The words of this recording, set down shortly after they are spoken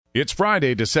It's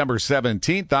Friday, December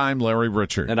 17th. I'm Larry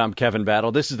Richard. And I'm Kevin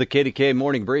Battle. This is the KDK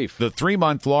Morning Brief. The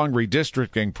 3-month-long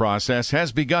redistricting process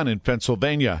has begun in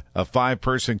Pennsylvania. A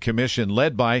 5-person commission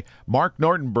led by Mark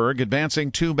Nortenberg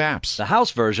advancing 2 maps. The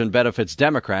House version benefits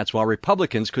Democrats, while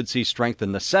Republicans could see strength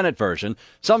in the Senate version.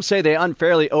 Some say they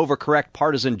unfairly overcorrect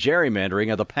partisan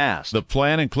gerrymandering of the past. The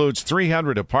plan includes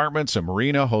 300 apartments, a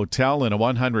marina, hotel, and a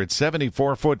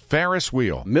 174-foot Ferris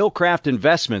wheel. Millcraft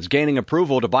Investments gaining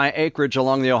approval to buy acreage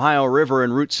along the Ohio River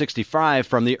and Route 65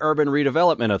 from the Urban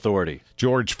Redevelopment Authority.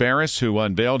 George Ferris, who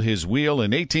unveiled his wheel in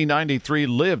 1893,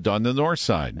 lived on the north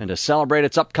side. And to celebrate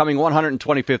its upcoming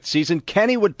 125th season,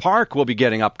 Kennywood Park will be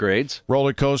getting upgrades.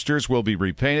 Roller coasters will be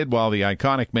repainted, while the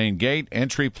iconic main gate,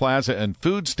 entry plaza, and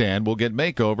food stand will get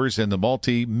makeovers in the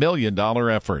multi-million-dollar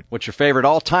effort. What's your favorite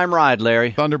all-time ride,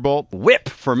 Larry? Thunderbolt. Whip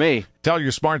for me. Tell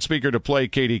your smart speaker to play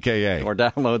KDKA. Or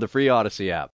download the free Odyssey app.